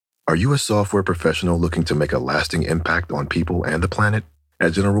Are you a software professional looking to make a lasting impact on people and the planet?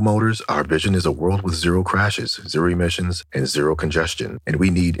 At General Motors, our vision is a world with zero crashes, zero emissions, and zero congestion. And we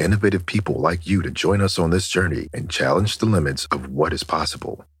need innovative people like you to join us on this journey and challenge the limits of what is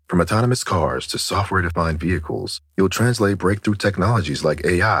possible. From autonomous cars to software-defined vehicles, you'll translate breakthrough technologies like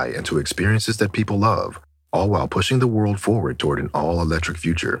AI into experiences that people love, all while pushing the world forward toward an all-electric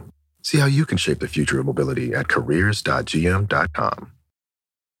future. See how you can shape the future of mobility at careers.gm.com.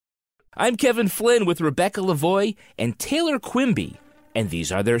 I'm Kevin Flynn with Rebecca Lavoie and Taylor Quimby, and these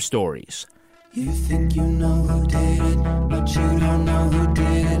are their stories. You think you know who did it, but you don't know who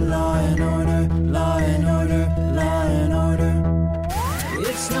did it. Law and order, law and order, law and order.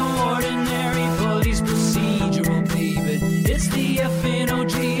 It's no ordinary police procedural, baby. It's the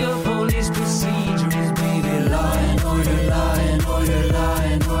FNOG of police procedurals, baby. Law and order, law and order, law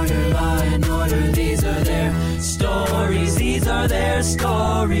and order, law and order. These are their stories, these are their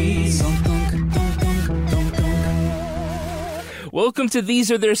stories. Welcome to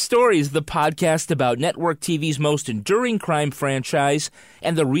These Are Their Stories, the podcast about network TV's most enduring crime franchise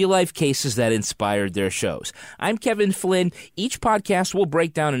and the real-life cases that inspired their shows. I'm Kevin Flynn. Each podcast will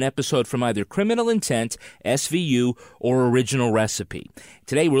break down an episode from either Criminal Intent, SVU, or Original Recipe.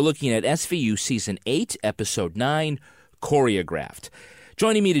 Today we're looking at SVU Season 8, Episode 9, Choreographed.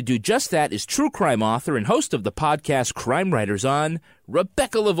 Joining me to do just that is true crime author and host of the podcast Crime Writers On,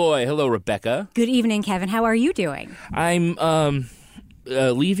 Rebecca Lavoie. Hello, Rebecca. Good evening, Kevin. How are you doing? I'm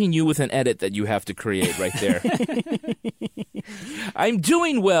leaving you with an edit that you have to create right there. I'm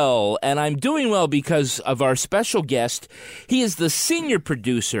doing well, and I'm doing well because of our special guest. He is the senior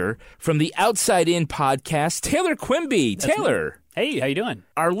producer from the Outside In podcast, Taylor Quimby. Taylor. Hey, how you doing?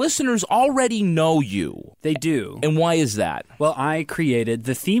 Our listeners already know you. They do. And why is that? Well, I created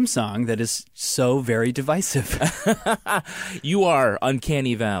the theme song that is so very divisive. You are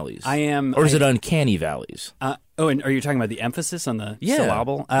Uncanny Valleys. I am. Or is it Uncanny Valleys? And are you talking about the emphasis on the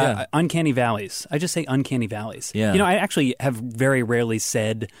syllable? Yeah. Uncanny Valleys. I just say Uncanny Valleys. Yeah. You know, I actually have very rarely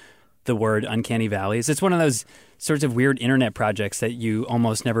said the word Uncanny Valleys. It's one of those sorts of weird internet projects that you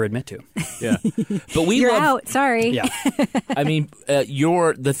almost never admit to. Yeah. But You're out. Sorry. Yeah. I mean,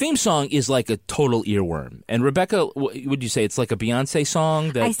 the theme song is like a total earworm. And Rebecca, would you say it's like a Beyonce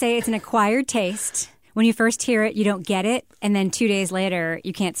song? I say it's an acquired taste. When you first hear it, you don't get it. And then 2 days later,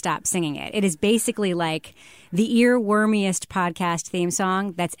 you can't stop singing it. It is basically like the earwormiest podcast theme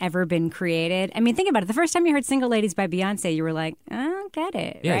song that's ever been created. I mean, think about it. The first time you heard Single Ladies by Beyonce, you were like, I don't get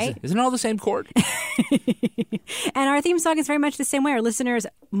it, yeah, right? Isn't it all the same chord? And our theme song is very much the same way. Our listeners,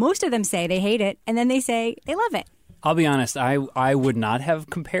 most of them say they hate it, and then they say they love it. I'll be honest, I would not have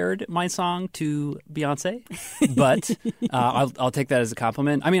compared my song to Beyonce, but I'll take that as a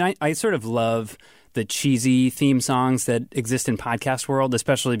compliment. I mean, I sort of love the cheesy theme songs that exist in podcast world,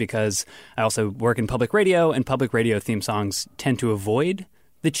 especially because I also work in public radio, and public radio theme songs tend to avoid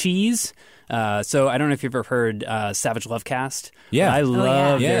the cheese. So I don't know if you've ever heard Savage Lovecast. Yeah. I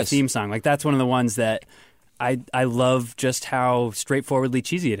love their Yes. theme song. Like, that's one of the ones that I love just how straightforwardly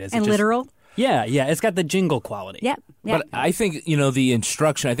cheesy it is. And literal. Yeah. It's got the jingle quality. Yep. But I think, the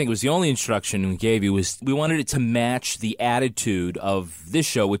instruction, I think it was the only instruction we gave you, was we wanted it to match the attitude of this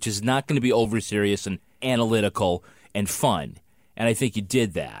show, which is not going to be over serious and analytical and fun. And I think you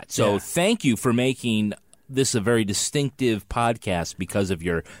did that. So Thank you for making this a very distinctive podcast because of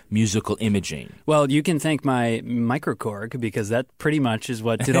your musical imaging. Well, you can thank my microchip because that pretty much is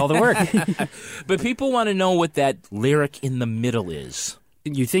what did all the work. But people want to know what that lyric in the middle is.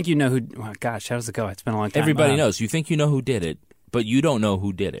 You think you know who... Oh, gosh, how does it go? It's been a long time. Everybody knows. You think you know who did it, but you don't know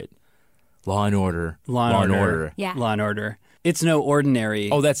who did it. Law and Order. Law and Order. Yeah. Law and Order. It's no ordinary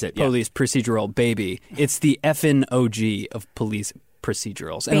that's it. Yeah. police procedural, baby. It's the FNOG of police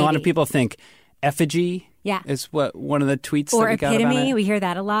procedurals. And a lot of people think effigy is what one of the tweets or that we got epitome. about it. We hear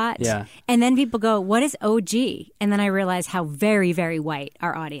that a lot. Yeah. And then people go, what is OG? And then I realize how very, very white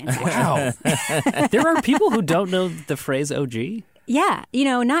our audience is. Wow. There are people who don't know the phrase OG? Yeah.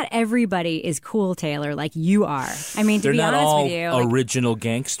 Not everybody is cool, Taylor, like you are. I mean, to be honest with you. They're not all original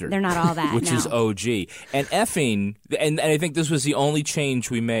gangster. They're not all that, which is OG. And effing, and I think this was the only change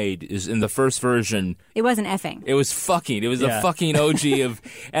we made, is in the first version. It wasn't effing. It was fucking. It was the fucking OG of,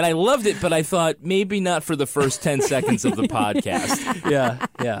 and I loved it, but I thought maybe not for the first 10 seconds of the podcast.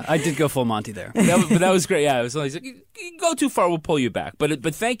 Yeah. I did go full Monty there. But that was great. Yeah, I was like, you go too far, we'll pull you back.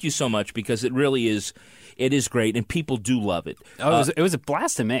 But thank you so much, because it really is. It is great, and people do love it. It was a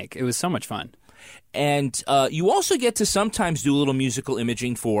blast to make. It was so much fun. And you also get to sometimes do a little musical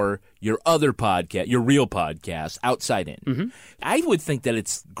imaging for your other podcast, your real podcast, Outside In. Mm-hmm. I would think that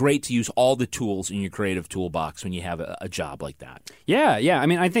it's great to use all the tools in your creative toolbox when you have a job like that. Yeah. I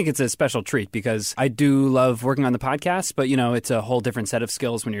mean, I think it's a special treat because I do love working on the podcast, but, it's a whole different set of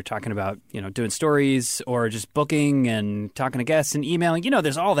skills when you're talking about, doing stories or just booking and talking to guests and emailing.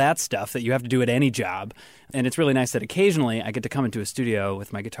 There's all that stuff that you have to do at any job. And it's really nice that occasionally I get to come into a studio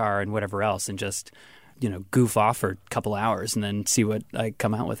with my guitar and whatever else and just goof off for a couple hours and then see what I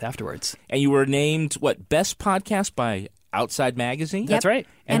come out with afterwards. And you were named, Best Podcast by Outside Magazine? Yep. That's right.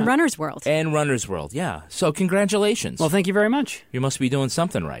 And Runner's World. And Runner's World, yeah. So congratulations. Well, thank you very much. You must be doing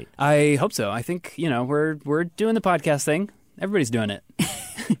something right. I hope so. I think, we're doing the podcast thing. Everybody's doing it.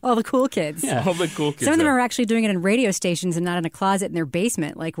 All the cool kids. Yeah. All the cool kids. Some of them are actually doing it in radio stations and not in a closet in their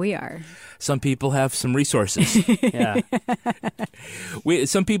basement like we are. Some people have some resources. Yeah.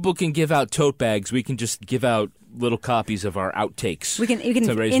 Some people can give out tote bags. We can just give out little copies of our outtakes. You can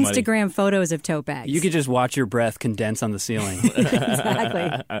Instagram photos of tote bags. You could just watch your breath condense on the ceiling.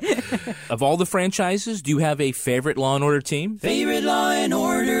 Exactly. Of all the franchises, do you have a favorite Law & Order team? Favorite Law and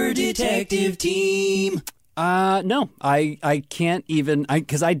Order detective team. No, I can't even,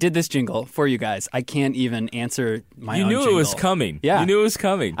 because I did this jingle for you guys. I can't even answer my own jingle. You knew it was coming. Yeah. You knew it was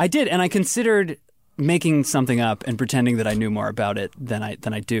coming. I did, and I considered making something up and pretending that I knew more about it than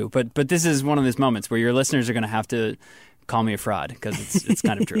I do. But this is one of those moments where your listeners are going to have to call me a fraud because it's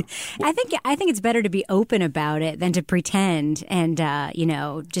kind of true. I think it's better to be open about it than to pretend and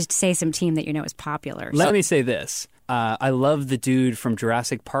just say some team that is popular. Let me say this. I love the dude from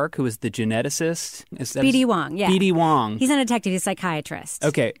Jurassic Park who was the geneticist. B.D. Wong, yeah. B.D. Wong. He's not a detective, he's a psychiatrist.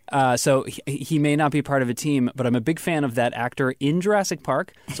 Okay, so he may not be part of a team, but I'm a big fan of that actor in Jurassic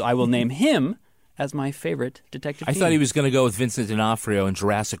Park, so I will name him as my favorite detective team. I thought he was going to go with Vincent D'Onofrio in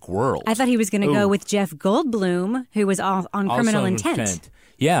Jurassic World. I thought he was going to go with Jeff Goldblum, who was on Criminal Intent.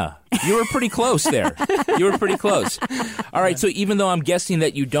 Yeah, you were pretty close there. You were pretty close. All right, so even though I'm guessing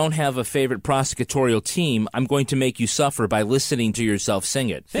that you don't have a favorite prosecutorial team, I'm going to make you suffer by listening to yourself sing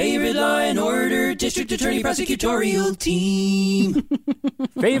it. Favorite Law and Order District Attorney Prosecutorial Team.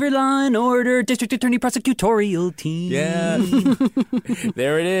 Favorite Law and Order District Attorney Prosecutorial Team. Yeah.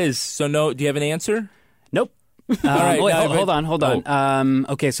 There it is. So do you have an answer? Nope. All right. Wait, hold on.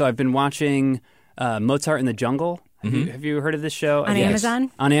 Okay, so I've been watching Mozart in the Jungle. Have you heard of this show? On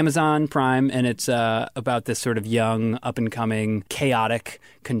Amazon? On Amazon Prime, and it's about this sort of young, up-and-coming, chaotic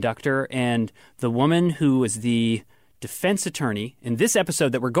conductor. And the woman who was the defense attorney in this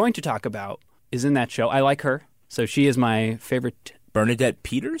episode that we're going to talk about is in that show. I like her, so she is my favorite. Bernadette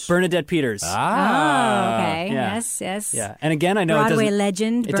Peters? Bernadette Peters. Ah. Oh, okay. Yeah. Yes. Yeah, and again, I know Broadway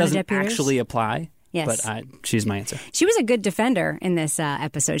legend, it Bernadette doesn't Peters. actually apply. Yes. But she's my answer. She was a good defender in this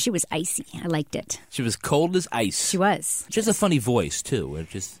episode. She was icy. I liked it. She was cold as ice. She was. She has a funny voice, too.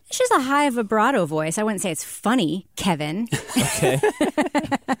 She has a high vibrato voice. I wouldn't say it's funny, Kevin. Okay.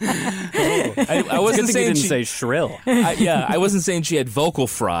 I wasn't saying you didn't say shrill. I wasn't saying she had vocal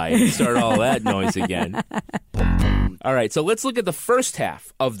fry and start all that noise again. All right, so let's look at the first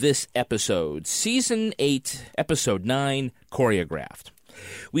half of this episode. Season 8, Episode 9, Choreographed.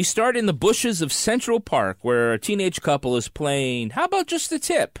 We start in the bushes of Central Park where a teenage couple is playing How About Just a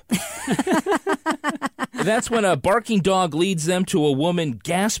Tip? That's when a barking dog leads them to a woman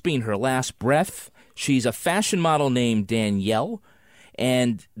gasping her last breath. She's a fashion model named Danielle,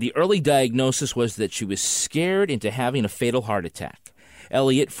 and the early diagnosis was that she was scared into having a fatal heart attack.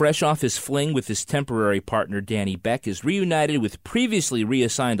 Elliot, fresh off his fling with his temporary partner Danny Beck, is reunited with previously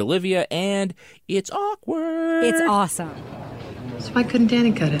reassigned Olivia, and it's awkward. It's awesome. So why couldn't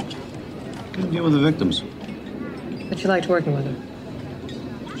Danny cut it? Couldn't deal with the victims. But you liked working with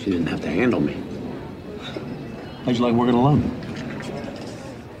her. She didn't have to handle me. How'd you like working alone?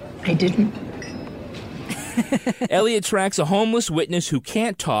 I didn't. Elliot tracks a homeless witness who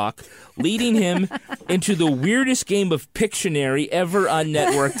can't talk, leading him into the weirdest game of Pictionary ever on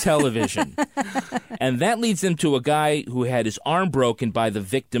network television. And that leads them to a guy who had his arm broken by the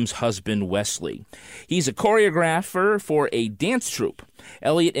victim's husband, Wesley. He's a choreographer for a dance troupe.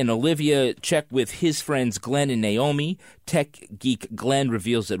 Elliot and Olivia check with his friends Glenn and Naomi. Tech geek Glenn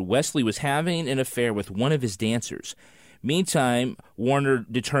reveals that Wesley was having an affair with one of his dancers. Meantime, Warner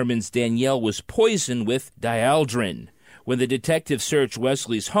determines Danielle was poisoned with Dialdrin. When the detectives search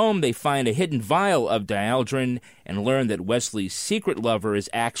Wesley's home, they find a hidden vial of Dialdrin and learn that Wesley's secret lover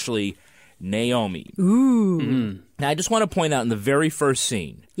is actually Naomi. Ooh. Now, I just want to point out in the very first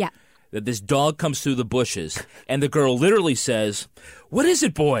scene, yeah, that this dog comes through the bushes, and the girl literally says, "What is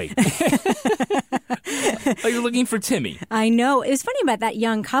it, boy?" Oh, you're looking for Timmy. I know. It was funny about that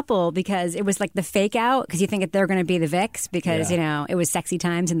young couple because it was like the fake out because you think that they're going to be the Vicks because, you know, it was sexy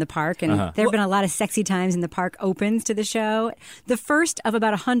times in the park. And there have been a lot of sexy times in the park opens to the show. The first of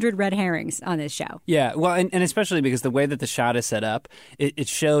about 100 red herrings on this show. Yeah, well, and especially because the way that the shot is set up, it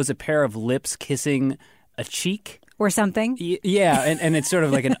shows a pair of lips kissing a cheek. Or something. Yeah, and it's sort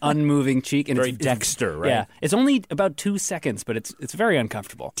of like an unmoving cheek. And Very Dexter, right? Yeah, it's only about 2 seconds, but it's very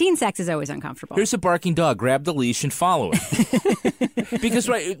uncomfortable. Teen sex is always uncomfortable. Here's a barking dog. Grab the leash and follow it. Because,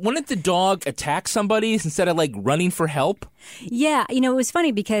 right, wouldn't the dog attack somebody instead of, like, running for help? Yeah, you know, it was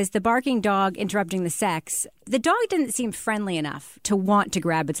funny because the barking dog interrupting the sex, the dog didn't seem friendly enough to want to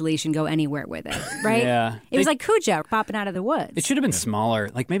grab its leash and go anywhere with it, right? Yeah. It was like Cujo popping out of the woods. It should have been smaller,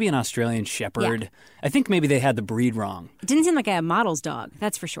 like maybe an Australian Shepherd. Yeah. I think maybe they had the breed wrong. It didn't seem like a model's dog,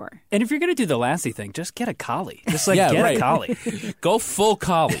 that's for sure. And if you're going to do the Lassie thing, just get a collie. Just get a collie. Go full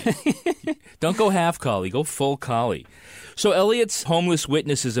collie. Don't go half collie. Go full collie. So Elliot's homeless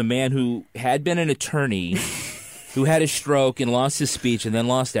witness is a man who had been an attorney who had a stroke and lost his speech and then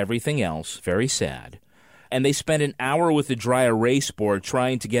lost everything else. Very sad. And they spent an hour with the dry erase board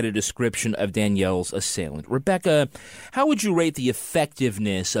trying to get a description of Danielle's assailant. Rebecca, how would you rate the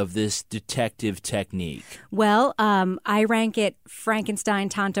effectiveness of this detective technique? Well, I rank it Frankenstein,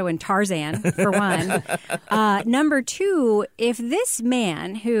 Tonto, and Tarzan, for one. Number two, if this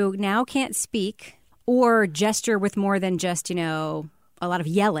man, who now can't speak or gesture with more than just, you know, a lot of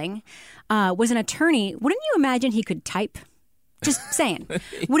yelling, was an attorney, wouldn't you imagine he could type? Just saying.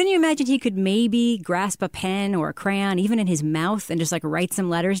 Wouldn't you imagine he could maybe grasp a pen or a crayon, even in his mouth, and just like write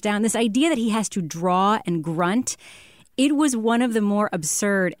some letters down? This idea that he has to draw and grunt, it was one of the more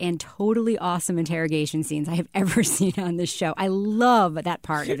absurd and totally awesome interrogation scenes I have ever seen on this show. I love that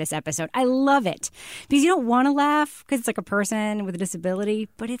part of this episode. I love it. Because you don't want to laugh because it's like a person with a disability,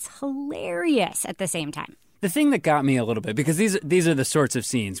 but it's hilarious at the same time. The thing that got me a little bit, because these are the sorts of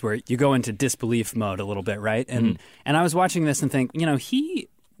scenes where you go into disbelief mode a little bit, right? And I was watching this and think, you know, he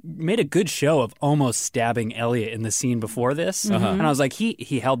made a good show of almost stabbing Elliot in the scene before this. And I was like,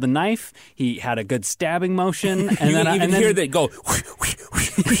 he held the knife, he had a good stabbing motion. And then hear that go.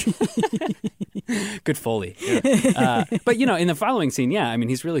 Good Foley. But, you know, in the following scene, I mean,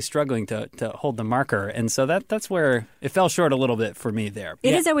 he's really struggling to hold the marker. And so that's where it fell short a little bit for me there.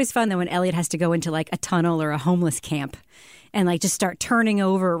 It is always fun, though, when Elliot has to go into, like, a tunnel or a homeless camp and, like, just start turning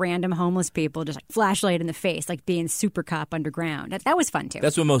over random homeless people, just, like, flashlight in the face, like being super cop underground. That was fun, too.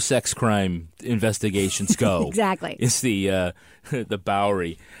 That's where most sex crime investigations go. Exactly. It's the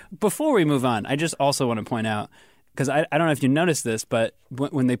Bowery. Before we move on, I just also want to point out, because I don't know if you noticed this, but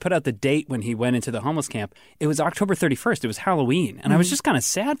when they put out the date when he went into the homeless camp, it was October 31st. It was Halloween. And I was just kind of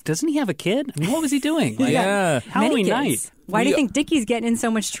sad. Doesn't he have a kid? I mean, what was he doing? Like, Halloween night. Why do you think Dickie's getting in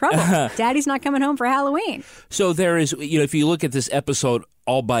so much trouble? Daddy's not coming home for Halloween. So there is, you know, if you look at this episode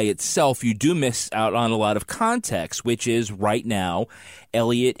all by itself, you do miss out on a lot of context, which is right now,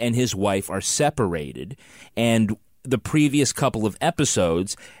 Elliot and his wife are separated. And the previous couple of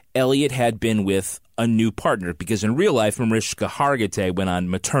episodes, Elliot had been with a new partner because in real life, Mariska Hargitay went on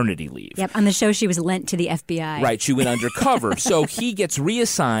maternity leave. Yep, on the show she was lent to the FBI. Right, she went undercover. So he gets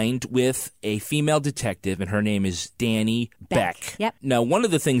reassigned with a female detective, and her name is Danny Beck. Yep. Now, one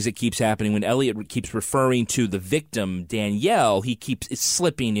of the things that keeps happening when Elliot keeps referring to the victim, Danielle, he keeps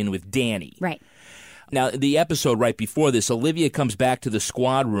slipping in with Danny. Right. Now, the episode right before this, Olivia comes back to the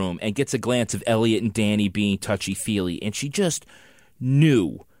squad room and gets a glance of Elliot and Danny being touchy-feely, and she just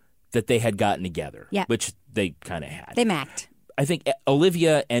knew that they had gotten together, which they kind of had. They macked. I think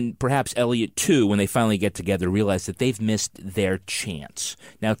Olivia and perhaps Elliot, too, when they finally get together, realize that they've missed their chance.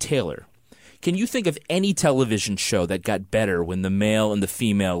 Now, Taylor, can you think of any television show that got better when the male and the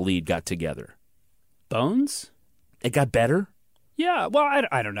female lead got together? Bones? It got better? Yeah, well,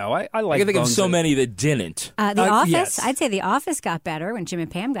 I don't know. I like I can think Bones of so many that didn't. The Office? Yes. I'd say The Office got better when Jim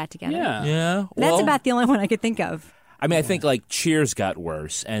and Pam got together. Yeah. That's Well, about the only one I could think of. I mean, I think like Cheers got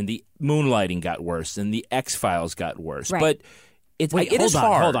worse, and the Moonlighting got worse, and the X-Files got worse. Right. But it is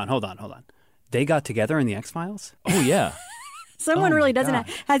hold hard. on. They got together in the X-Files? Oh, yeah. Someone really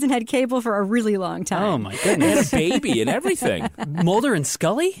hasn't had cable for a really long time. Oh, my They goodness. had a baby and everything. Mulder and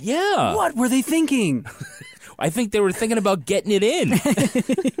Scully? Yeah. What were they thinking? I think they were thinking about getting it in.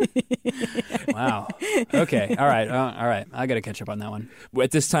 Wow. Okay. All right. I got to catch up on that one.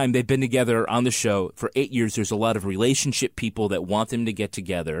 At this time, they've been together on the show for 8 years. There's a lot of relationship people that want them to get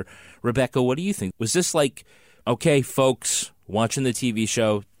together. Rebecca, what do you think? Was this like, okay, folks, Watching the TV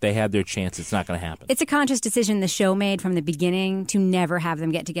show, they had their chance. It's not going to happen. It's a conscious decision the show made from the beginning to never have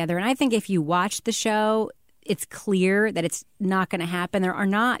them get together. And I think if you watch the show, it's clear that it's not going to happen. There are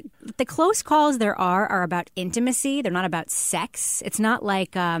not – the close calls there are about intimacy. They're not about sex. It's not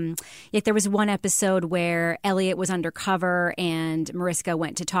like there was one episode where Elliot was undercover and Mariska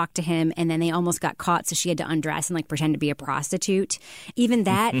went to talk to him and then they almost got caught, so she had to undress and like pretend to be a prostitute. Even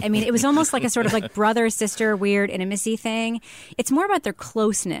that, I mean, it was almost like a sort of like brother-sister weird intimacy thing. It's more about their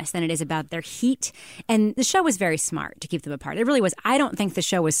closeness than it is about their heat. And the show was very smart to keep them apart. It really was. I don't think the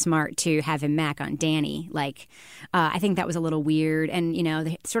show was smart to have him mac on Danny. I think that was a little weird, and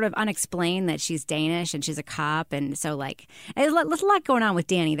sort of unexplained that she's Danish and she's a cop, and so there's a lot going on with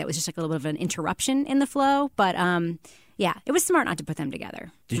Danny that was just like a little bit of an interruption in the flow. But yeah, it was smart not to put them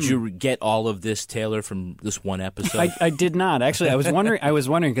together. Did you get all of this, Taylor, from this one episode? I did not actually. I was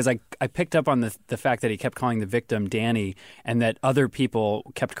wondering because I picked up on the fact that he kept calling the victim Danny, and that other people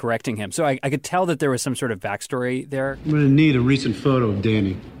kept correcting him. So I could tell that there was some sort of backstory there. I'm going to need a recent photo of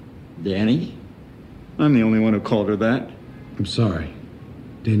Danny. Danny? I'm the only one who called her that. I'm sorry.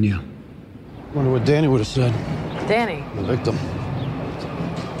 Danielle. Wonder what Danny would have said. Danny. The victim.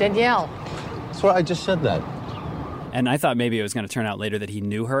 Danielle. That's why I just said that. And I thought maybe it was going to turn out later that he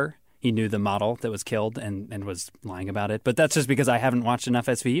knew her. He knew the model that was killed and was lying about it. But that's just because I haven't watched enough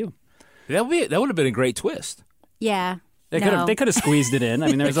SVU. That would have been a great twist. Yeah. They could have squeezed it in. I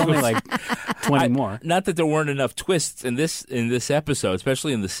mean, there was only like 20 more. Not that there weren't enough twists in this episode,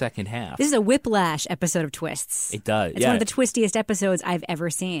 especially in the second half. This is a whiplash episode of twists. It does. It's one of the twistiest episodes I've ever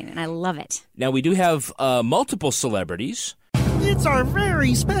seen, and I love it. Now, we do have multiple celebrities. It's our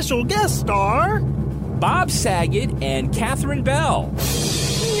very special guest star, Bob Saget and Catherine Bell.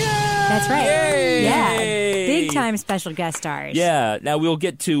 That's right. Yay! Yeah, big time special guest stars. Yeah. Now we'll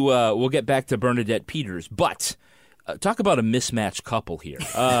get back to Bernadette Peters, but talk about a mismatched couple here.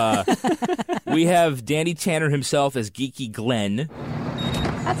 We have Danny Tanner himself as Geeky Glenn.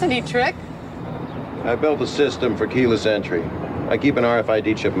 That's a neat trick. I built a system for keyless entry. I keep an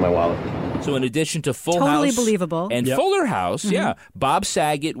RFID chip in my wallet. So in addition to Full Totally House believable. and Fuller House, Bob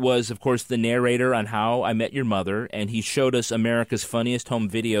Saget was, of course, the narrator on How I Met Your Mother, and he showed us America's Funniest Home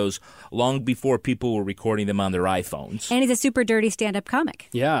Videos long before people were recording them on their iPhones. And he's a super dirty stand-up comic.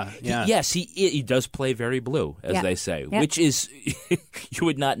 Yeah. Yes, he does play very blue, as they say, which is, you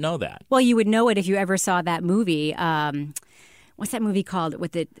would not know that. Well, you would know it if you ever saw that movie. What's that movie called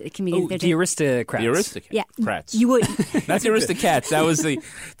with the comedian? The Aristocrats. The Aristocrats. Yeah. Crats. You would. Not the Aristocats. That was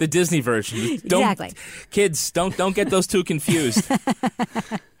the Disney version. Exactly. Kids, don't get those two confused.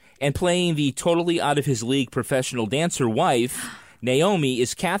 And playing the totally out of his league professional dancer wife, Naomi,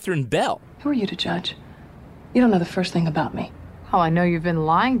 is Catherine Bell. Who are you to judge? You don't know the first thing about me. Oh, I know you've been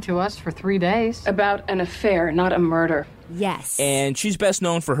lying to us for 3 days. About an affair, not a murder. Yes. And she's best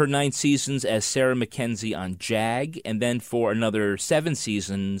known for her 9 seasons as Sarah Mackenzie on Jag, and then for another 7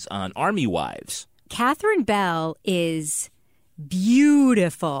 seasons on Army Wives. Catherine Bell is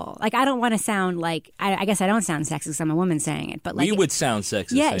beautiful. Like, I don't want to sound like, I guess I don't sound sexist because I'm a woman saying it, but like. We would sound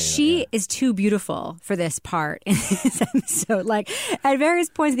sexist. Yeah, she is too beautiful for this part in this episode. Like, at various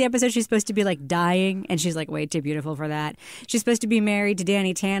points in the episode, she's supposed to be like dying, and she's like way too beautiful for that. She's supposed to be married to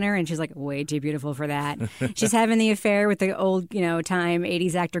Danny Tanner, and she's like way too beautiful for that. She's having the affair with the old, time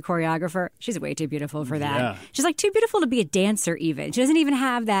 80s actor choreographer. She's way too beautiful for that. Yeah. She's like too beautiful to be a dancer even. She doesn't even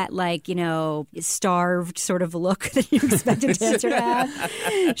have that like, starved sort of look that you expect a dancer to have.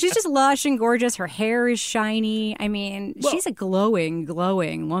 She's just lush and gorgeous. Her hair is shiny. I mean, she's a glowing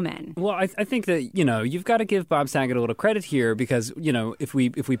woman. Well, I think that, you've got to give Bob Saget a little credit here because, if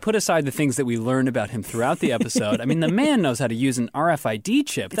we put aside the things that we learned about him throughout the episode, I mean, the man knows how to use an RFID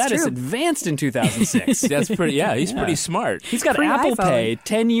chip. That is advanced in 2006. That's pretty, he's pretty smart. He's got Apple Pay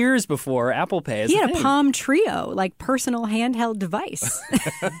 10 years before Apple Pay. He had a Palm Trio, like personal handheld device.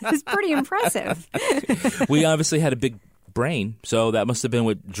 It's pretty impressive. We obviously had a big brain, so that must have been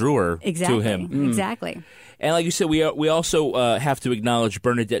what drew her to him. Exactly. And like you said, we also have to acknowledge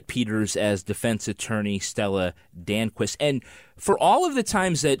Bernadette Peters as defense attorney Stella Danquist. And for all of the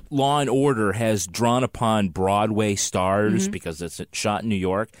times that Law and Order has drawn upon Broadway stars because it's shot in New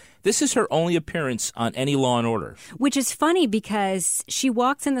York, this is her only appearance on any Law and Order. Which is funny because she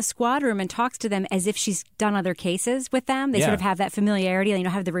walks in the squad room and talks to them as if she's done other cases with them. They sort of have that familiarity.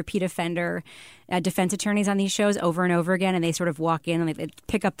 Have the repeat offender defense attorneys on these shows over and over again, and they sort of walk in and they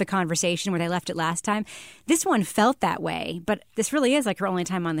pick up the conversation where they left it last time. This one felt that way, but this really is like her only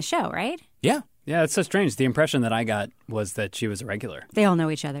time on the show, right? Yeah. Yeah, it's so strange. The impression that I got was that she was a regular. They all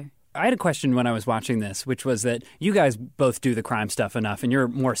know each other. I had a question when I was watching this, which was that you guys both do the crime stuff enough, and you're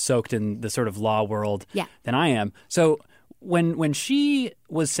more soaked in the sort of law world than I am. So when she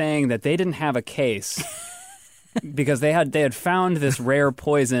was saying that they didn't have a case because they had found this rare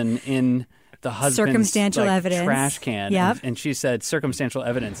poison in the husband's circumstantial evidence trash can, yep. and she said circumstantial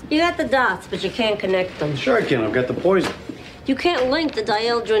evidence. You got the dots, but you can't connect them. Sure I can. I've got the poison. You can't link the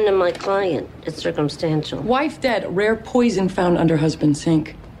dieldrin to my client. It's circumstantial. Wife dead, rare poison found under husband's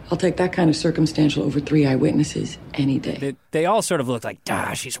sink. I'll take that kind of circumstantial over 3 eyewitnesses any day. They all sort of looked like,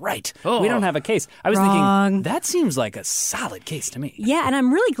 she's right. Oh. We don't have a case. I was Wrong. thinking, that seems like a solid case to me. Yeah, and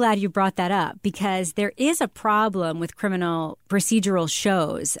I'm really glad you brought that up because there is a problem with criminal procedural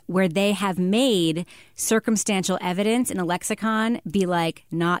shows where they have made circumstantial evidence in a lexicon be like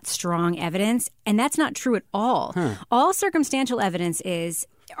not strong evidence, and that's not true at all. All circumstantial evidence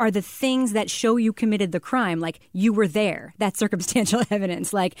are the things that show you committed the crime, like you were there. That's circumstantial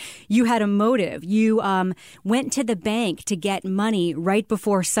evidence. Like you had a motive. You went to the bank to get money right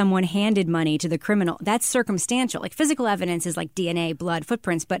before someone handed money to the criminal. That's circumstantial. Like physical evidence is like DNA, blood,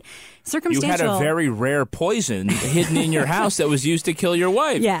 footprints, but circumstantial... You had a very rare poison hidden in your house that was used to kill your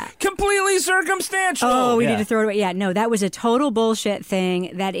wife. Yeah. Completely circumstantial. Oh, we need to throw it away. Yeah, no, that was a total bullshit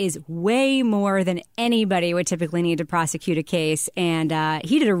thing. That is way more than anybody would typically need to prosecute a case, and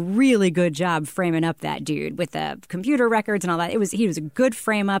he did a really good job framing up that dude with the computer records and all that. He was a good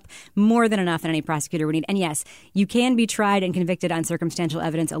frame up, more than enough that any prosecutor would need. And yes, you can be tried and convicted on circumstantial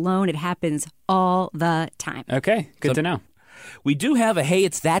evidence alone. It happens all the time. Okay, good to know. We do have a Hey,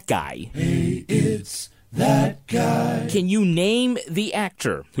 It's That Guy. Hey, it's that guy. Can you name the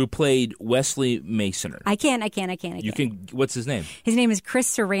actor who played Wesley Masoner? I can. You can. What's his name? His name is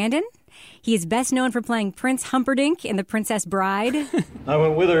Chris Sarandon. He is best known for playing Prince Humperdinck in The Princess Bride. I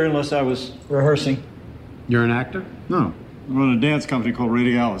went with her unless I was rehearsing. You're an actor? No. I run a dance company called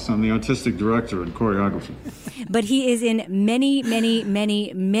Radialis. I'm the artistic director and choreographer. But he is in many in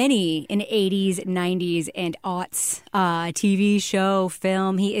 80s, 90s, and aughts TV show,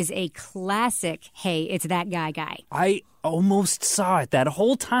 film. He is a classic, Hey, It's That Guy. I almost saw it that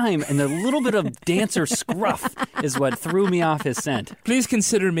whole time, and the little bit of dancer scruff is what threw me off his scent. Please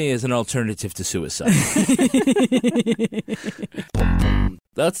consider me as an alternative to suicide.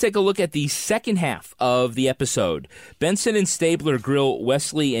 Let's take a look at the second half of the episode. Benson and Stabler grill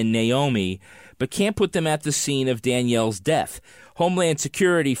Wesley and Naomi, but can't put them at the scene of Danielle's death. Homeland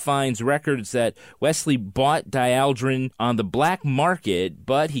Security finds records that Wesley bought Dieldrin on the black market,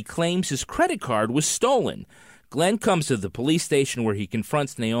 but he claims his credit card was stolen. Glenn comes to the police station where he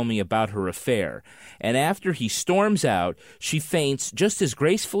confronts Naomi about her affair, and after he storms out, she faints just as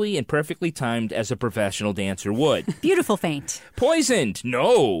gracefully and perfectly timed as a professional dancer would. Beautiful faint. Poisoned?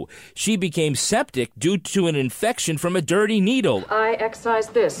 No. She became septic due to an infection from a dirty needle. I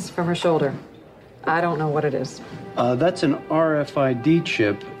excised this from her shoulder. I don't know what it is. That's an RFID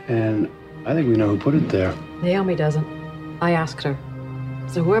chip, and I think we know who put it there. Naomi doesn't. I asked her.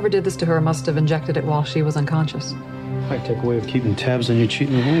 So whoever did this to her must have injected it while she was unconscious. High-tech way of keeping tabs on your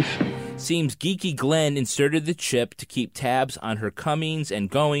cheating wife. Seems geeky Glenn inserted the chip to keep tabs on her comings and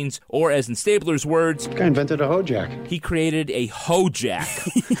goings, or as in Stabler's words... This guy invented a hojack. He created a hojack.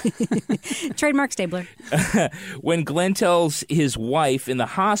 Trademark Stabler. When Glenn tells his wife in the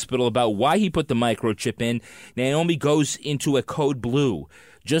hospital about why he put the microchip in, Naomi goes into a code blue.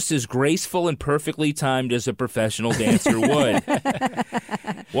 Just as graceful and perfectly timed as a professional dancer would.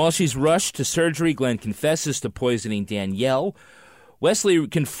 While she's rushed to surgery, Glenn confesses to poisoning Danielle. Wesley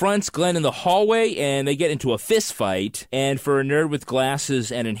confronts Glenn in the hallway, and they get into a fist fight. And for a nerd with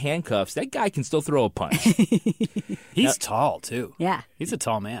glasses and in handcuffs, that guy can still throw a punch. He's tall, too. Yeah. He's a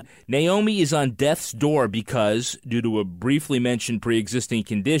tall man. Naomi is on death's door because, due to a briefly mentioned pre-existing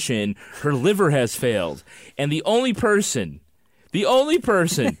condition, her liver has failed. And the only person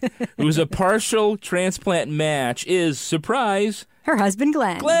who's a partial transplant match is, surprise, her husband,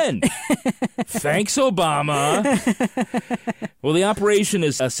 Glenn. Thanks, Obama. Well, the operation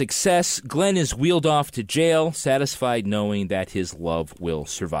is a success. Glenn is wheeled off to jail, satisfied knowing that his love will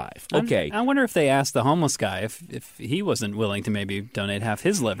survive. Okay. I wonder if they asked the homeless guy if he wasn't willing to maybe donate half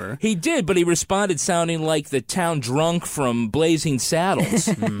his liver. He did, but he responded sounding like the town drunk from Blazing Saddles.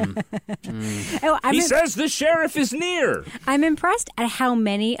 He says the sheriff is near. I'm impressed at how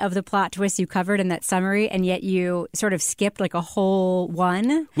many of the plot twists you covered in that summary, and yet you sort of skipped like a whole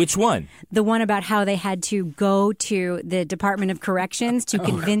one. Which one? The one about how they had to go to the Department of Corrections to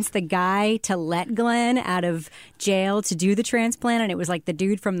convince the guy to let Glenn out of jail to do the transplant, and it was like the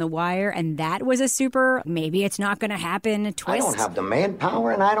dude from The Wire, and that was a super, maybe it's not going to happen twist. I don't have the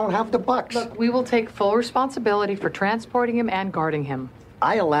manpower, and I don't have the bucks. Look, we will take full responsibility for transporting him and guarding him.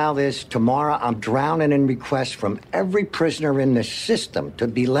 I allow this, tomorrow I'm drowning in requests from every prisoner in the system to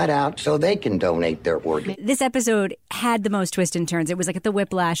be let out so they can donate their organs. This episode had the most twists and turns. It was like the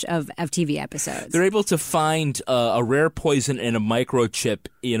whiplash of TV episodes. They're able to find a rare poison and a microchip,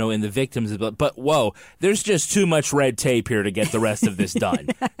 in the victims. But whoa, there's just too much red tape here to get the rest of this done.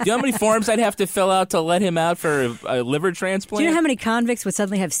 Do you know how many forms I'd have to fill out to let him out for a liver transplant? Do you know how many convicts would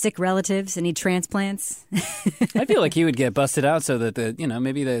suddenly have sick relatives and need transplants? I feel like he would get busted out so that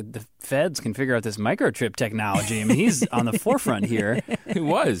maybe the feds can figure out this microchip technology. I mean, he's on the forefront here. He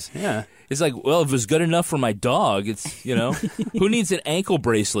was. Yeah. It's like, well, if it was good enough for my dog, it's, who needs an ankle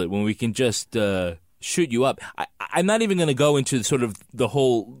bracelet when we can just shoot you up? I'm not even going to go into sort of the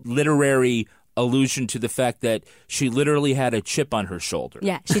whole literary allusion to the fact that she literally had a chip on her shoulder.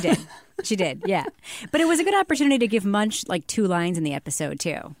 Yeah, she did. She did, yeah. But it was a good opportunity to give Munch like 2 lines in the episode,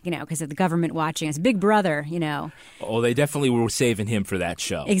 too, because of the government watching us. Big Brother, Oh, they definitely were saving him for that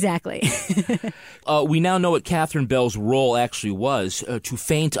show. Exactly. We now know what Catherine Bell's role actually was, to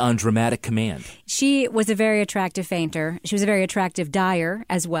faint on dramatic command. She was a very attractive fainter. She was a very attractive dyer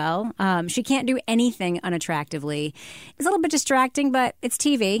as well. She can't do anything unattractively. It's a little bit distracting, but it's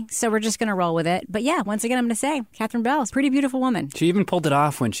TV, so we're just going to roll with it. But yeah, once again, I'm going to say, Catherine Bell is a pretty beautiful woman. She even pulled it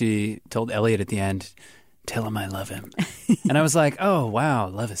off when she told Elliot at the end, tell him I love him. And I was like, oh, wow,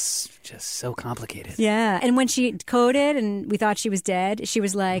 love is just so complicated. Yeah. And when she coded and we thought she was dead, she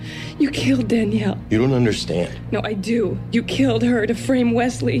was like, You killed Danielle. You don't understand. No, I do. You killed her to frame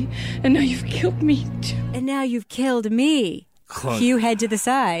Wesley, and now you've killed me, too. And now you've killed me. Cue head to the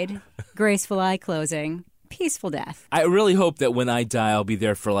side, graceful eye closing. Peaceful death. I really hope that when I die, I'll be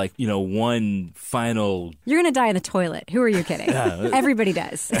there for one final... You're going to die in the toilet. Who are you kidding? Everybody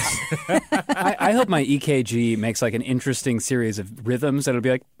does. I hope my EKG makes like an interesting series of rhythms that'll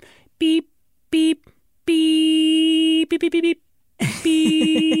be like beep, beep, beep, beep, beep, beep, beep.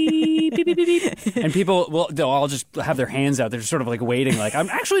 Beep, beep, beep, beep, beep. And they'll all just have their hands out. They're just sort of like waiting, like, I'm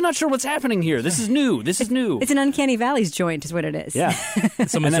actually not sure what's happening here. This is new. It's an Uncanny Valley's joint is what it is. Yeah.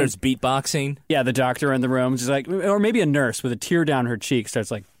 Someone starts beatboxing. Yeah, the doctor in the room is like, or maybe a nurse with a tear down her cheek starts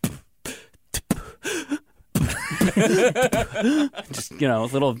like, just, a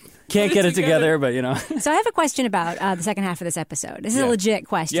little, can't get it together, but, So I have a question about the second half of this episode. This is a legit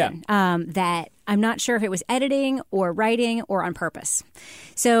question that I'm not sure if it was editing or writing or on purpose.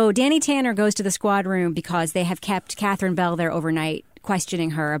 So Danny Tanner goes to the squad room because they have kept Catherine Bell there overnight,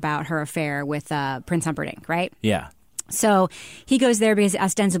 questioning her about her affair with Prince Humperdinck, right? Yeah. So he goes there because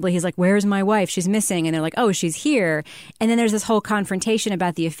ostensibly he's like, where's my wife? She's missing. And they're like, oh, she's here. And then there's this whole confrontation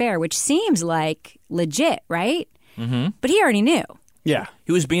about the affair, which seems like legit, right? Mm-hmm. But he already knew. Yeah.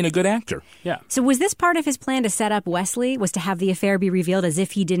 He was being a good actor. Yeah. So was this part of his plan to set up Wesley, was to have the affair be revealed as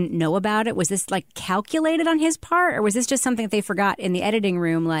if he didn't know about it? Was this calculated on his part? Or was this just something that they forgot in the editing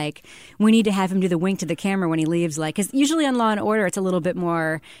room? Like, we need to have him do the wink to the camera when he leaves. Because usually on Law & Order, it's a little bit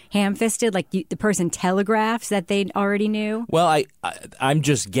more ham-fisted. Like the person telegraphs that they already knew. Well, I'm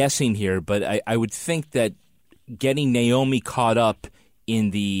just guessing here, but I would think that getting Naomi caught up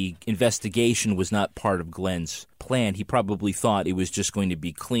in the investigation was not part of Glenn's plan. He probably thought it was just going to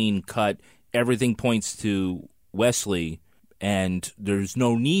be clean cut. Everything points to Wesley, and there's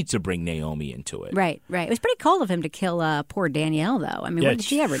no need to bring Naomi into it. Right. It was pretty cold of him to kill poor Danielle, though. I mean, what did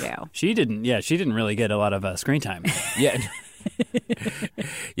she ever do? She didn't really get a lot of screen time. Yeah.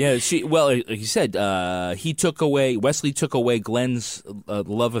 Yeah, like you said, Wesley took away Glenn's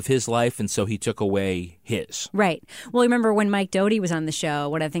love of his life, and so he took away his. Right. Well, remember when Mike Doty was on the show,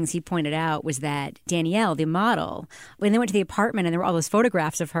 one of the things he pointed out was that Danielle, the model, when they went to the apartment and there were all those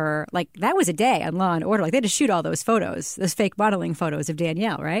photographs of her, like that was a day on Law & Order. Like they had to shoot all those photos, those fake modeling photos of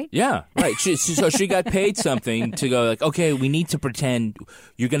Danielle, right? Yeah, right. So she got paid something to go like, okay, we need to pretend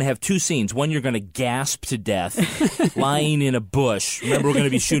you're going to have 2 scenes. One, you're going to gasp to death lying in a bush. Remember, we're going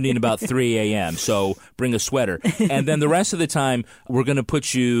to be shooting about 3 a.m., so bring a sweater. And then the rest of the time, we're going to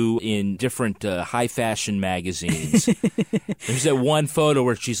put you in different high-fashion magazines. There's that one photo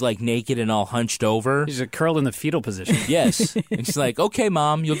where she's like naked and all hunched over. She's curled in the fetal position. Yes. And she's like, okay,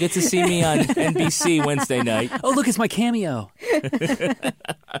 Mom, you'll get to see me on NBC Wednesday night. Oh, look, it's my cameo.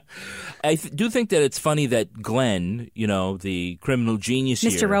 I do think that it's funny that Glenn, the criminal genius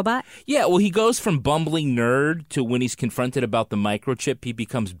Mr. here. Robot? Yeah, well, he goes from bumbling nerd to when he's confronted about the microchip, he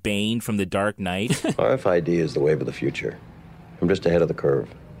becomes Bane from The Dark Knight. RFID is the wave of the future. I'm just ahead of the curve.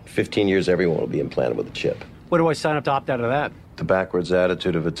 15 years, everyone will be implanted with a chip. What do I sign up to opt out of that? The backwards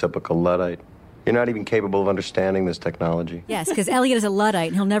attitude of a typical Luddite. You're not even capable of understanding this technology. Yes, because Elliot is a Luddite,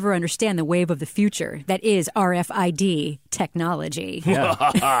 and he'll never understand the wave of the future that is RFID technology.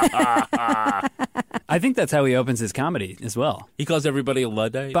 Yeah. I think that's how he opens his comedy as well. He calls everybody a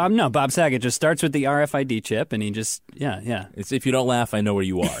Luddite? Bob Saget just starts with the RFID chip, and he just, It's if you don't laugh, I know where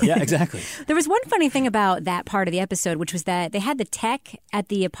you are. Yeah, exactly. There was one funny thing about that part of the episode, which was that they had the tech at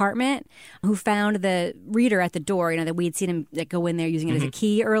the apartment who found the reader at the door, that we'd seen him go in there using it as a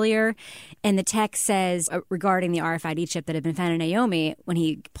key earlier. And the tech says regarding the RFID chip that had been found in Naomi, when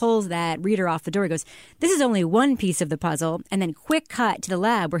he pulls that reader off the door, he goes, "This is only one piece of the puzzle." And then quick cut to the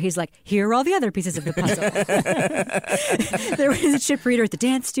lab where he's like, "Here are all the other pieces of the puzzle." There was a chip reader at the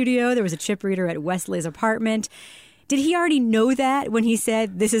dance studio. There was a chip reader at Wesley's apartment. Did he already know that when he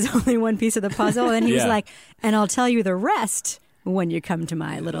said, "This is only one piece of the puzzle"? And he was like, "And I'll tell you the rest when you come to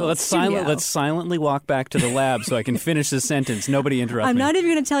my little studio." Let's silently walk back to the lab so I can finish this sentence. Nobody interrupt me. I'm not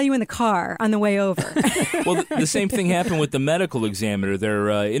even going to tell you in the car on the way over. Well, the same thing happened with the medical examiner. They're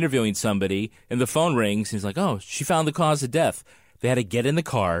interviewing somebody, and the phone rings. He's like, "Oh, she found the cause of death." They had to get in the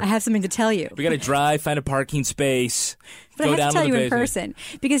car. I have something to tell you. We got to drive, find a parking space. But I have to tell you in person,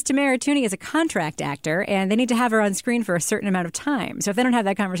 because Tamara Tooney is a contract actor, and they need to have her on screen for a certain amount of time. So if they don't have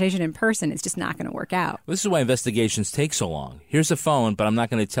that conversation in person, it's just not going to work out. Well, this is why investigations take so long. Here's a phone, but I'm not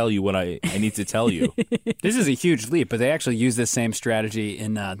going to tell you what I need to tell you. This is a huge leap, but they actually use this same strategy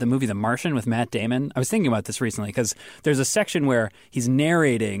in the movie The Martian with Matt Damon. I was thinking about this recently because there's a section where he's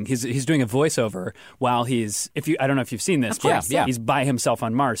narrating, he's doing a voiceover while I don't know if you've seen this. Of course, yeah. He's by himself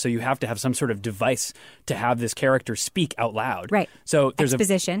on Mars, so you have to have some sort of device to have this character speak out loud. Right. So there's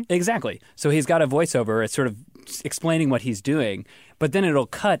exposition. Exactly. So he's got a voiceover. It's sort of explaining what he's doing, but then it'll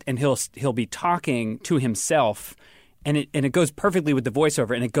cut and he'll be talking to himself, and it goes perfectly with the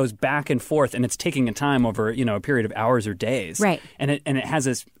voiceover, and it goes back and forth, and it's taking a time over a period of hours or days. Right. And it has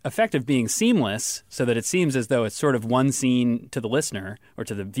this effect of being seamless, so that it seems as though it's sort of one scene to the listener or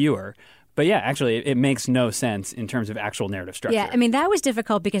to the viewer. But yeah, actually, it makes no sense in terms of actual narrative structure. Yeah, I mean, that was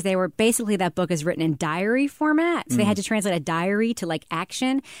difficult because that book is written in diary format. So they had to translate a diary to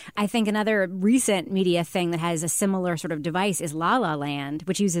action. I think another recent media thing that has a similar sort of device is La La Land,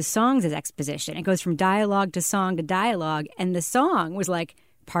 which uses songs as exposition. It goes from dialogue to song to dialogue. And the song was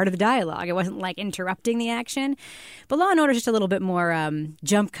part of the dialogue. It wasn't interrupting the action. But Law & Order is just a little bit more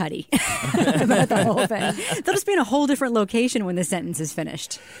jump cutty about the whole thing. They'll just be in a whole different location when the sentence is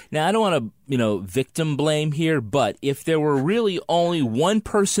finished. Now, I don't want to, victim blame here, but if there were really only one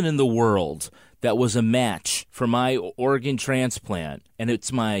person in the world that was a match for my organ transplant, and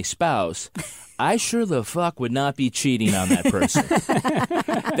it's my spouse, I sure the fuck would not be cheating on that person.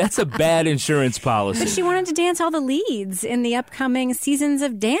 That's a bad insurance policy. But she wanted to dance all the leads in the upcoming seasons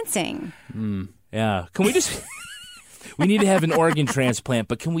of Dancing. Yeah. Can we just... We need to have an organ transplant,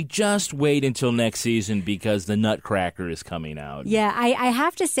 but can we just wait until next season because the Nutcracker is coming out? Yeah, I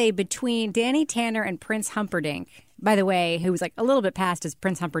have to say, between Danny Tanner and Prince Humperdinck, by the way, who was a little bit past his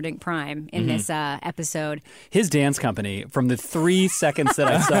Prince Humperdinck prime in this episode. His dance company, from the 3 seconds that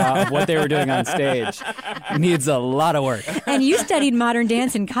I saw of what they were doing on stage, needs a lot of work. And you studied modern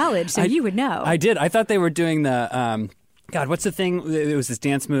dance in college, so you would know. I did. I thought they were doing the... God, what's the thing? It was this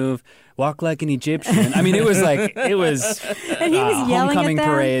dance move, walk like an Egyptian. I mean, it was and he was yelling homecoming at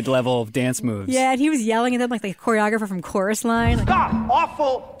them. Parade level dance moves. Yeah, and he was yelling at them like the choreographer from Chorus Line. Stop!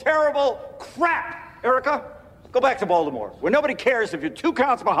 Awful, terrible crap! Erica, go back to Baltimore, where nobody cares if you're 2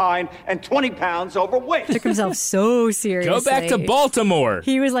 counts behind and 20 pounds overweight. Took himself so seriously. Go back to Baltimore.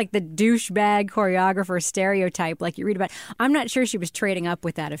 He was like the douchebag choreographer stereotype like you read about. I'm not sure she was trading up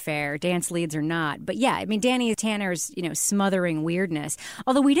with that affair, dance leads or not. But yeah, I mean, Danny Tanner's, smothering weirdness.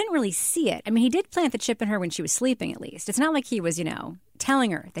 Although we didn't really see it. I mean, he did plant the chip in her when she was sleeping, at least. It's not like he was,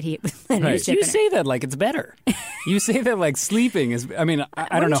 telling her that he planted a chip in her. You say that like it's better. You say that like sleeping is, I mean,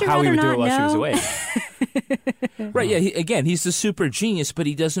 I don't know how he would do it while she was awake. Right, yeah. He's the super genius, but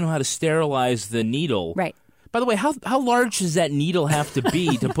he doesn't know how to sterilize the needle. Right. By the way, how large does that needle have to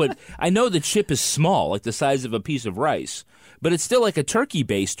be to put... I know the chip is small, like the size of a piece of rice, but it's still like a turkey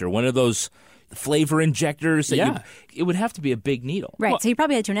baster, one of those flavor injectors. It would have to be a big needle. Right, so you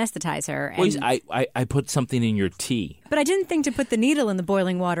probably had to anesthetize her. And... Well, I put something in your tea. But I didn't think to put the needle in the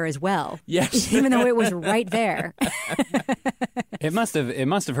boiling water as well. Yes. Even though it was right there. It must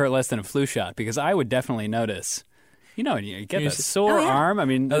have hurt less than a flu shot, because I would definitely notice. You get that sore arm. I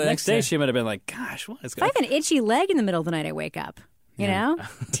mean, the next day she might have been like, gosh, what is going on? If I have an itchy leg in the middle of the night, I wake up. You know?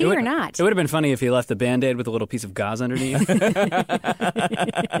 Tea or not. It would have been funny if he left the Band-Aid with a little piece of gauze underneath.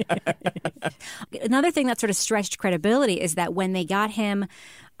 Another thing that sort of stretched credibility is that when they got him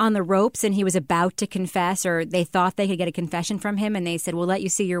on the ropes and he was about to confess, or they thought they could get a confession from him, and they said, we'll let you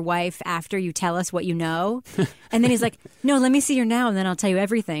see your wife after you tell us what you know. And then he's like, no, let me see her now and then I'll tell you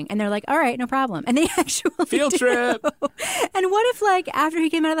everything. And they're like, all right, no problem. And they actually Field trip. And what if, like, after he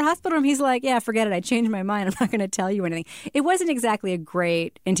came out of the hospital room, he's like, yeah, forget it, I changed my mind, I'm not going to tell you anything. It wasn't exactly a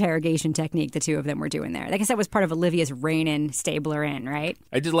great interrogation technique the two of them were doing there. I guess that was part of Olivia's rein-in, Stabler-in, right?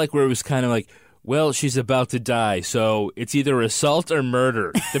 I did like where it was kind of like, well, she's about to die, so it's either assault or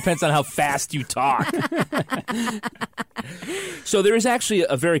murder. Depends on how fast you talk. So there is actually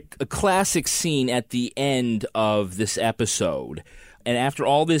a classic scene at the end of this episode. And after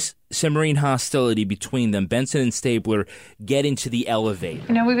all this simmering hostility between them, Benson and Stabler get into the elevator.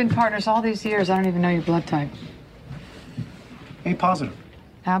 You know, we've been partners all these years. I don't even know your blood type. A positive.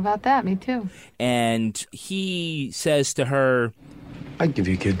 How about that? Me too. And he says to her, I'd give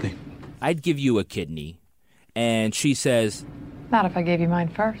you a kidney. I'd give you a kidney. And she says, not if I gave you mine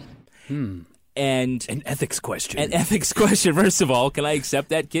first. And an ethics question. An ethics question. First of all, can I accept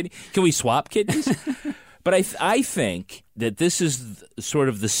that kidney? Can we swap kidneys? But I think that this is sort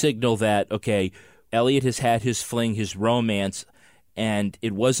of the signal that, okay, Elliot has had his fling, his romance, and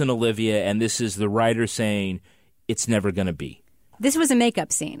it wasn't Olivia, and this is the writer saying it's never going to be. This was a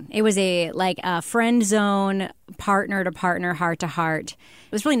makeup scene. It was a friend zone, partner to partner, heart to heart.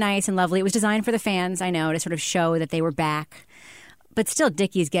 It was really nice and lovely. It was designed for the fans, I know, to sort of show that they were back. But still,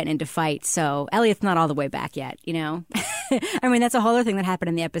 Dickie's getting into fights, so Elliot's not all the way back yet, you know? I mean, that's a whole other thing that happened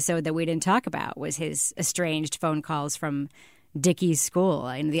in the episode that we didn't talk about, was his estranged phone calls from Dickie's school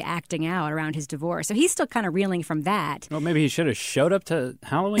and the acting out around his divorce. So he's still kind of reeling from that. Well, maybe he should have showed up to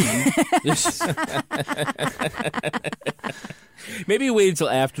Halloween. Maybe wait until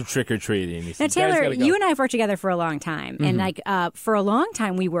after trick-or-treating. Now, Taylor, you and I have worked together for a long time. Mm-hmm. And, for a long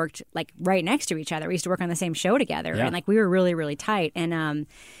time, we worked, right next to each other. We used to work on the same show together. Yeah. And, we were really, really tight. And I'm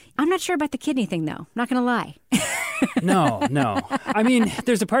not sure about the kidney thing, though. Not going to lie. No. I mean,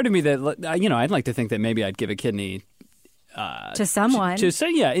 there's a part of me that, I'd like to think that maybe I'd give a kidney to someone. To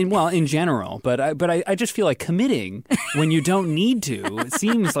say, yeah, in general. But I just feel like committing when you don't need to, it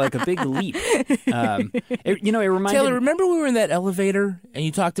seems like a big leap. It reminded... Taylor, remember we were in that elevator and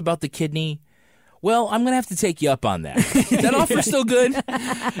you talked about the kidney? Well, I'm going to have to take you up on that. Is that offer still good?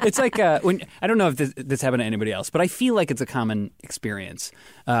 It's like when I don't know if this happened to anybody else, but I feel like it's a common experience.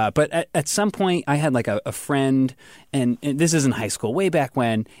 But at some point, I had a friend, and this is in high school, way back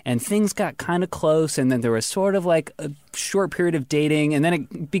when, and things got kind of close, and then there was sort of a short period of dating, and then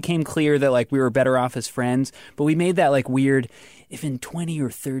it became clear that we were better off as friends. But we made that weird, if in 20 or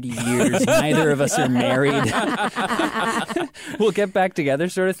 30 years neither of us are married, we'll get back together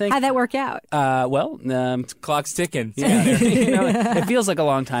sort of thing. How'd that work out? Clock's ticking. Yeah, it feels like a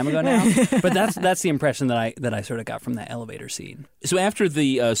long time ago now. But that's the impression that I sort of got from that elevator scene. So after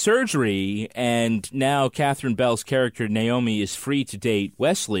the surgery, and now Catherine Bell's character Naomi is free to date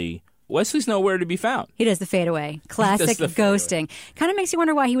Wesley. Wesley's nowhere to be found. He does the fadeaway. Classic ghosting. Kind of makes you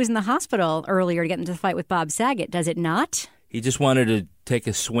wonder why he was in the hospital earlier to get into the fight with Bob Saget, does it not? He just wanted to take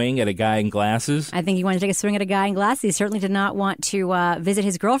a swing at a guy in glasses? I think he wanted to take a swing at a guy in glasses. He certainly did not want to visit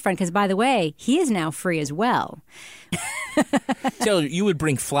his girlfriend because, by the way, he is now free as well. Taylor, you would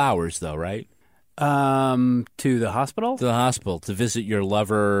bring flowers, though, right? To the hospital? To the hospital, to visit your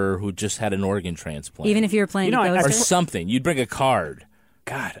lover who just had an organ transplant. Even if you were planning to ghost or something. You'd bring a card.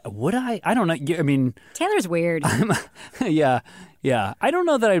 God, would I? I don't know. I mean... Taylor's weird. Yeah. I don't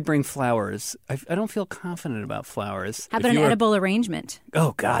know that I'd bring flowers. I don't feel confident about flowers. How about an edible arrangement?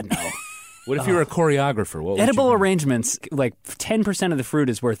 Oh, God, no. What if you were a choreographer? What edible arrangements, 10% of the fruit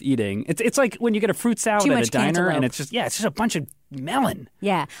is worth eating. It's like when you get a fruit salad at a diner, and it's just a bunch of melon.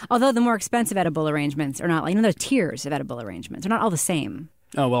 Yeah, although the more expensive edible arrangements are not, there are tiers of edible arrangements. They're not all the same.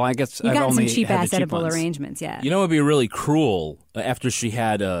 Oh, well, I guess you I've got only some cheap-ass edible ones. arrangements, yeah. You know what would be really cruel after she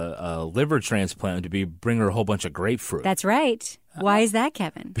had a liver transplant to bring her a whole bunch of grapefruit. That's right. Why is that,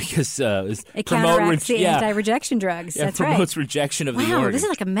 Kevin? Because it counteracts the anti-rejection drugs. Yeah, that's it promotes rejection of the organ. Wow, this is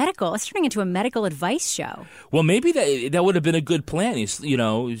like it's turning into a medical advice show. Well, maybe that would have been a good plan. It's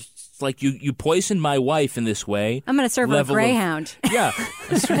like you poisoned my wife in this way. I'm going to serve her a Greyhound.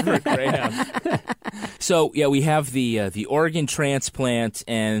 Serve her a Greyhound. So, we have the organ transplant,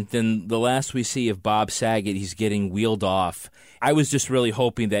 and then the last we see of Bob Saget, he's getting wheeled off. I was just really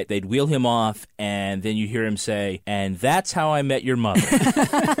hoping that they'd wheel him off, and then you hear him say, "And that's how I met your mother."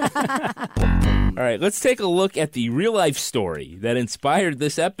 All right, let's take a look at the real-life story that inspired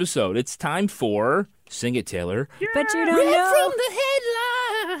this episode. It's time for... Sing it, Taylor. But you don't know. From the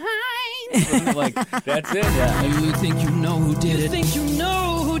headlines. That's it. Yeah. You think you know who did it. You think you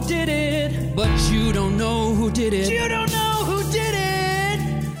know who did it. But you don't know who did it. You don't know who did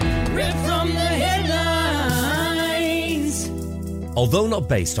it. Ripped from the headlines. Although not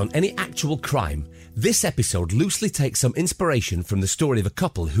based on any actual crime, this episode loosely takes some inspiration from the story of a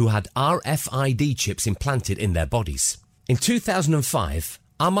couple who had RFID chips implanted in their bodies. In 2005,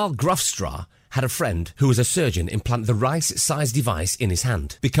 Amal Grofstra had a friend who was a surgeon implant the rice-sized device in his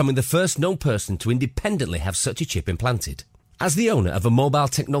hand, becoming the first known person to independently have such a chip implanted. As the owner of a mobile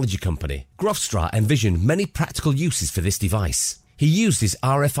technology company, Grofstra envisioned many practical uses for this device. He used his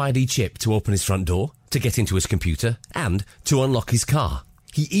RFID chip to open his front door, to get into his computer, and to unlock his car.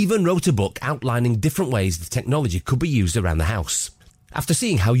 He even wrote a book outlining different ways the technology could be used around the house. After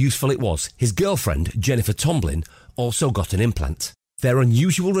seeing how useful it was, his girlfriend, Jennifer Tomlin, also got an implant. Their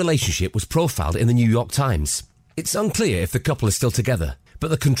unusual relationship was profiled in the New York Times. It's unclear if the couple is still together,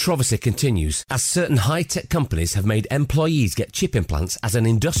 but the controversy continues as certain high-tech companies have made employees get chip implants as an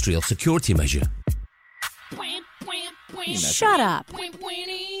industrial security measure. Shut up.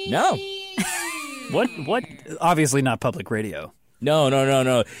 No. What? Obviously not public radio. No.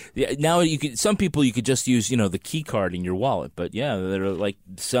 Now some people you could just use, the key card in your wallet. But yeah, there are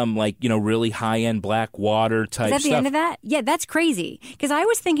some really high-end black water type stuff. Is that the end of that? Yeah, that's crazy. Because I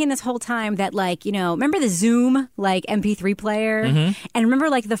was thinking this whole time that remember the Zoom MP3 player? Mm-hmm. And remember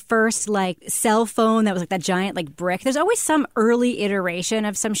the first cell phone that was that giant brick? There's always some early iteration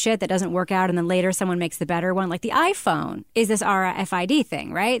of some shit that doesn't work out and then later someone makes the better one. Like the iPhone is this RFID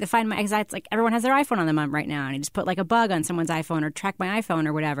thing, right? The Find My, it's everyone has their iPhone on them right now and you just put a bug on someone's iPhone or track my iPhone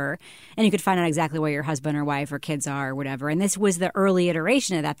or whatever, and you could find out exactly where your husband or wife or kids are or whatever. And this was the early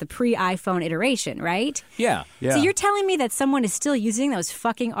iteration of that, the pre-iPhone iteration, right? Yeah. So you're telling me that someone is still using those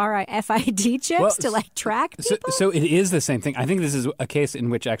fucking RFID chips to track people? So it is the same thing. I think this is a case in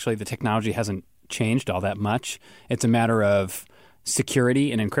which actually the technology hasn't changed all that much. It's a matter of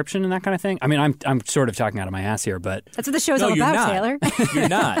security and encryption and that kind of thing. I mean, I'm sort of talking out of my ass here, but that's what the show's all about, Taylor. You're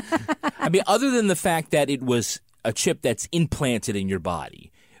not. I mean, other than the fact that it was a chip that's implanted in your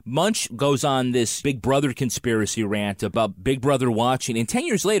body. Munch goes on this Big Brother conspiracy rant about Big Brother watching, and 10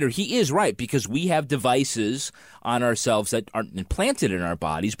 years later, he is right, because we have devices on ourselves that aren't implanted in our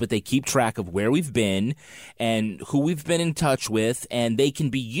bodies, but they keep track of where we've been and who we've been in touch with, and they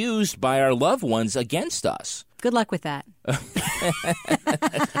can be used by our loved ones against us. Good luck with that.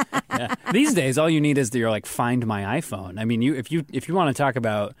 Yeah. These days, all you need is your Find My iPhone. I mean, if you want to talk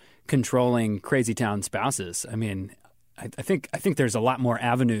about controlling crazy town spouses, I mean, I think there's a lot more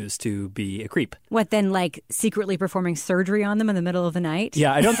avenues to be a creep. What then, secretly performing surgery on them in the middle of the night?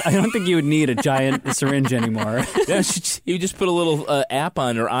 Yeah, I don't think you would need a giant syringe anymore. Yeah, you just put a little app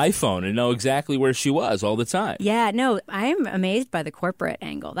on her iPhone and know exactly where she was all the time. Yeah, no, I'm amazed by the corporate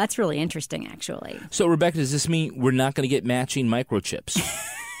angle. That's really interesting, actually. So, Rebecca, does this mean we're not going to get matching microchips?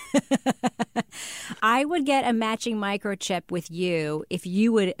 I would get a matching microchip with you if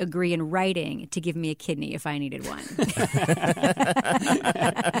you would agree in writing to give me a kidney if I needed one.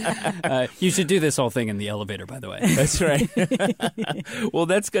 You should do this whole thing in the elevator, by the way. That's right. Well,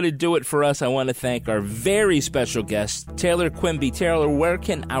 that's going to do it for us. I want to thank our very special guest, Taylor Quimby. Taylor, where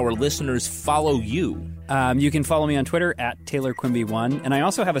can our listeners follow you? You can follow me on Twitter at TaylorQuimby1, and I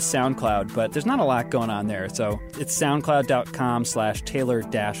also have a SoundCloud, but there's not a lot going on there. So it's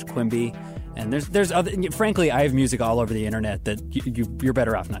soundcloud.com/Taylor-Quimby, and there's other. Frankly, I have music all over the internet that you're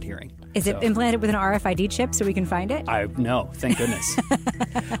better off not hearing. Is it implanted with an RFID chip so we can find it? No, thank goodness.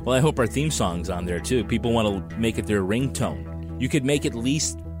 Well, I hope our theme song's on there too. People want to make it their ringtone. You could make at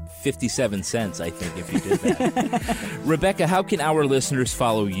least 57 cents, I think, if you did that. Rebecca, how can our listeners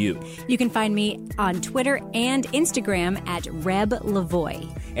follow you? You can find me on Twitter and Instagram at Reb Lavoie.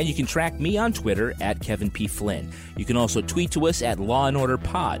 And you can track me on Twitter at Kevin P. Flynn. You can also tweet to us at Law & Order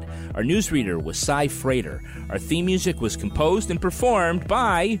Pod. Our newsreader was Cy Frater. Our theme music was composed and performed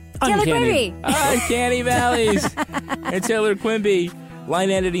by Taylor Quimby. Uncanny Valleys and Taylor Quimby.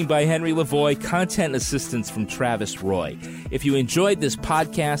 Line editing by Henry Lavoie, content assistance from Travis Roy. If you enjoyed this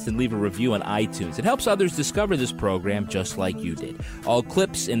podcast, then leave a review on iTunes. It helps others discover this program just like you did. All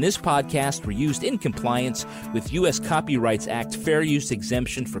clips in this podcast were used in compliance with U.S. Copyrights Act fair use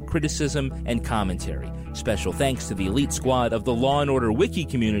exemption for criticism and commentary. Special thanks to the elite squad of the Law & Order Wiki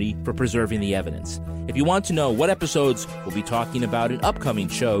community for preserving the evidence. If you want to know what episodes we'll be talking about in upcoming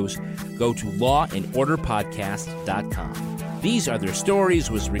shows, go to lawandorderpodcast.com. These Are Their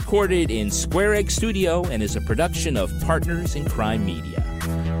Stories was recorded in Square Egg Studio and is a production of Partners in Crime Media.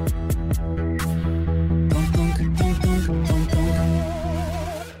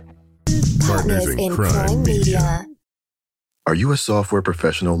 Partners in Crime Media. Are you a software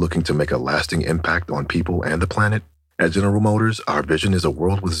professional looking to make a lasting impact on people and the planet? At General Motors, our vision is a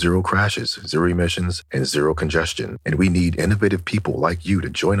world with zero crashes, zero emissions, and zero congestion. And we need innovative people like you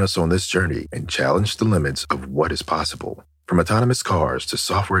to join us on this journey and challenge the limits of what is possible. From autonomous cars to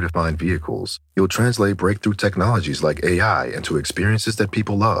software-defined vehicles, you'll translate breakthrough technologies like AI into experiences that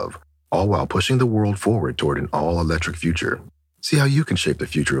people love, all while pushing the world forward toward an all-electric future. See how you can shape the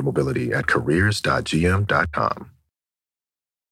future of mobility at careers.gm.com.